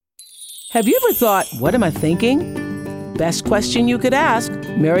Have you ever thought, what am I thinking? Best question you could ask.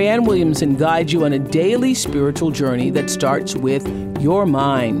 Marianne Williamson guides you on a daily spiritual journey that starts with your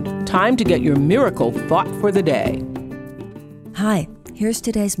mind. Time to get your miracle thought for the day. Hi, here's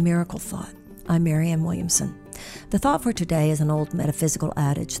today's miracle thought. I'm Marianne Williamson. The thought for today is an old metaphysical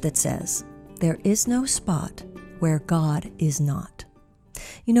adage that says, there is no spot where God is not.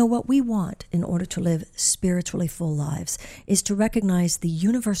 You know, what we want in order to live spiritually full lives is to recognize the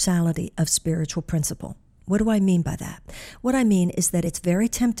universality of spiritual principle. What do I mean by that? What I mean is that it's very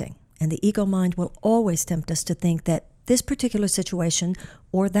tempting, and the ego mind will always tempt us to think that this particular situation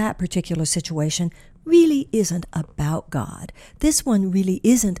or that particular situation really isn't about God. This one really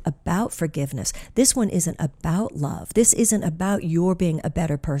isn't about forgiveness. This one isn't about love. This isn't about your being a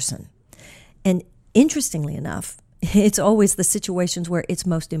better person. And interestingly enough, it's always the situations where it's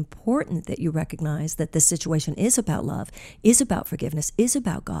most important that you recognize that this situation is about love, is about forgiveness, is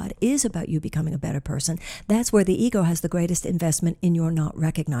about God, is about you becoming a better person. That's where the ego has the greatest investment in your not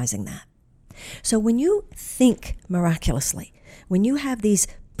recognizing that. So when you think miraculously, when you have these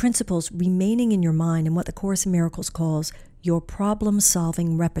principles remaining in your mind in what the Course in Miracles calls your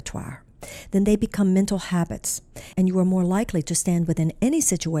problem-solving repertoire, then they become mental habits, and you are more likely to stand within any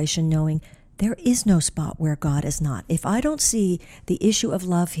situation knowing there is no spot where God is not. If I don't see the issue of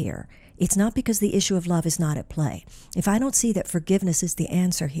love here, it's not because the issue of love is not at play. If I don't see that forgiveness is the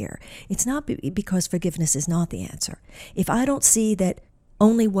answer here, it's not because forgiveness is not the answer. If I don't see that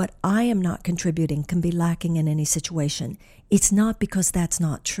only what I am not contributing can be lacking in any situation, it's not because that's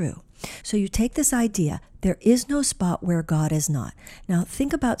not true. So you take this idea, there is no spot where God is not. Now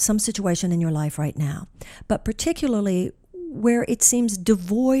think about some situation in your life right now, but particularly where it seems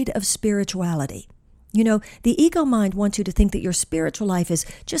devoid of spirituality. You know, the ego mind wants you to think that your spiritual life is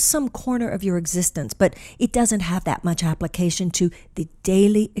just some corner of your existence, but it doesn't have that much application to the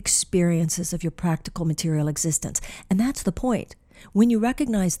daily experiences of your practical material existence. And that's the point. When you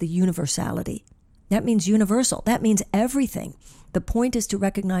recognize the universality, that means universal. That means everything. The point is to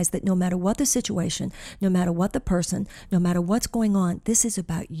recognize that no matter what the situation, no matter what the person, no matter what's going on, this is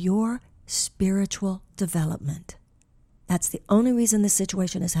about your spiritual development. That's the only reason this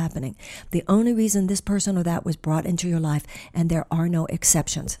situation is happening. The only reason this person or that was brought into your life, and there are no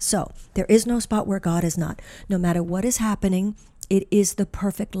exceptions. So there is no spot where God is not. No matter what is happening, it is the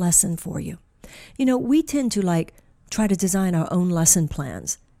perfect lesson for you. You know, we tend to try to design our own lesson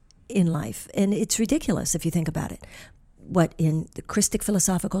plans in life, and it's ridiculous if you think about it. What in the Christic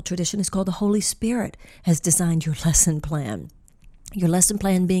philosophical tradition is called the Holy Spirit has designed your lesson plan. Your lesson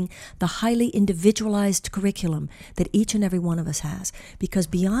plan being the highly individualized curriculum that each and every one of us has. Because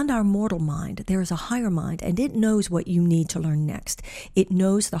beyond our mortal mind, there is a higher mind, and it knows what you need to learn next. It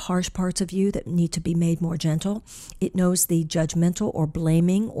knows the harsh parts of you that need to be made more gentle. It knows the judgmental or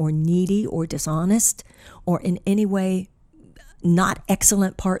blaming or needy or dishonest or in any way not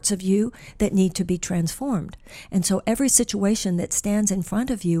excellent parts of you that need to be transformed. And so every situation that stands in front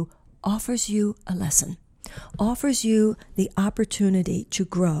of you offers you a lesson. Offers you the opportunity to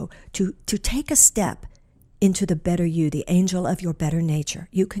grow, to take a step into the better you, the angel of your better nature.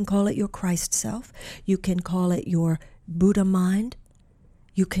 You can call it your Christ self. You can call it your Buddha mind.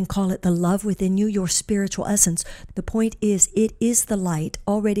 You can call it the love within you, your spiritual essence. The point is, it is the light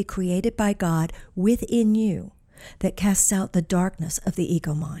already created by God within you that casts out the darkness of the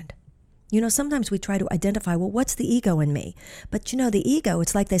ego mind. You know, sometimes we try to identify, well, what's the ego in me? But you know, the ego,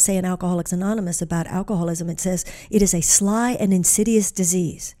 it's like they say in Alcoholics Anonymous about alcoholism, it says it is a sly and insidious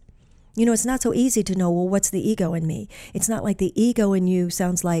disease. You know, it's not so easy to know, well, what's the ego in me? It's not like the ego in you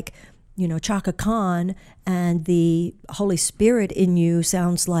sounds like, you know, Chaka Khan, and the Holy Spirit in you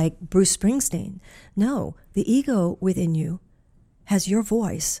sounds like Bruce Springsteen. No, the ego within you has your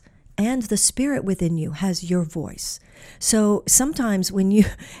voice, and the spirit within you has your voice. So sometimes when you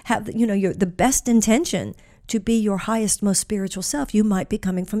have, the best intention to be your highest, most spiritual self, you might be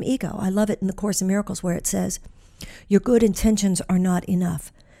coming from ego. I love it in the Course in Miracles where it says, your good intentions are not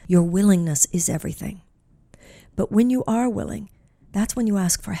enough. Your willingness is everything. But when you are willing, that's when you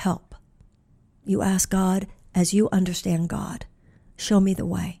ask for help. You ask God, as you understand God, show me the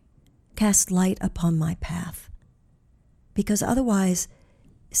way. Cast light upon my path. Because otherwise,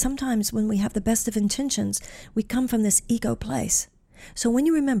 sometimes when we have the best of intentions, we come from this ego place. So when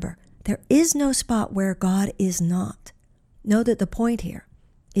you remember, there is no spot where God is not, know that the point here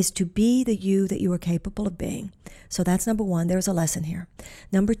is to be the you that you are capable of being. So that's number one. There's a lesson here.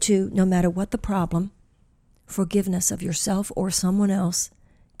 Number two, no matter what the problem, forgiveness of yourself or someone else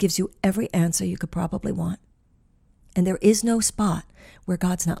gives you every answer you could probably want. And there is no spot where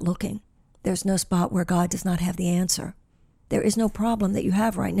God's not looking. There's no spot where God does not have the answer. There is no problem that you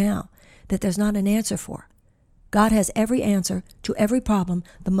have right now that there's not an answer for. God has every answer to every problem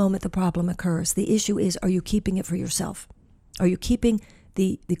the moment the problem occurs. The issue is, are you keeping it for yourself? Are you keeping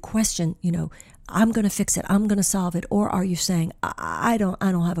the question, I'm going to fix it, I'm going to solve it? Or are you saying, I don't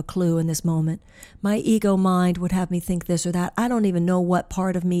have a clue in this moment. My ego mind would have me think this or that. I don't even know what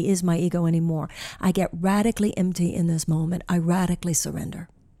part of me is my ego anymore. I get radically empty in this moment. I radically surrender.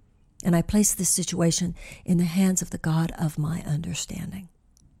 And I place this situation in the hands of the God of my understanding.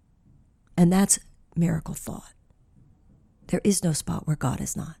 And that's miracle thought. There is no spot where God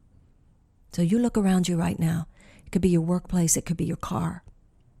is not. So you look around you right now. It could be your workplace. It could be your car.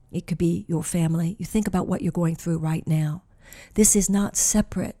 It could be your family. You think about what you're going through right now. This is not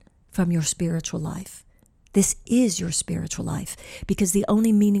separate from your spiritual life. This is your spiritual life, because the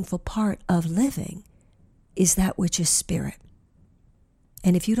only meaningful part of living is that which is spirit.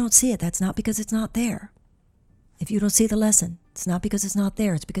 And if you don't see it, that's not because it's not there. If you don't see the lesson, it's not because it's not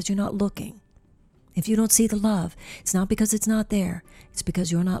there. It's because you're not looking. If you don't see the love, it's not because it's not there. It's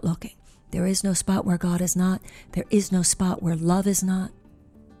because you're not looking. There is no spot where God is not. There is no spot where love is not.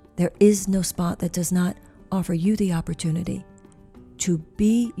 There is no spot that does not offer you the opportunity to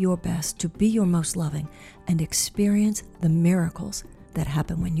be your best, to be your most loving, and experience the miracles that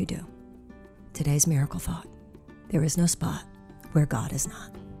happen when you do. Today's miracle thought: there is no spot where God is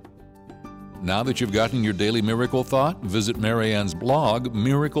not. Now that you've gotten your daily miracle thought, visit Marianne's blog,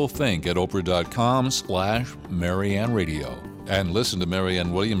 MiracleThink, at oprah.com/Marianne Radio. And listen to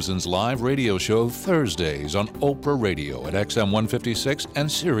Marianne Williamson's live radio show Thursdays on Oprah Radio at XM 156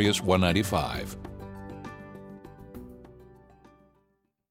 and Sirius 195.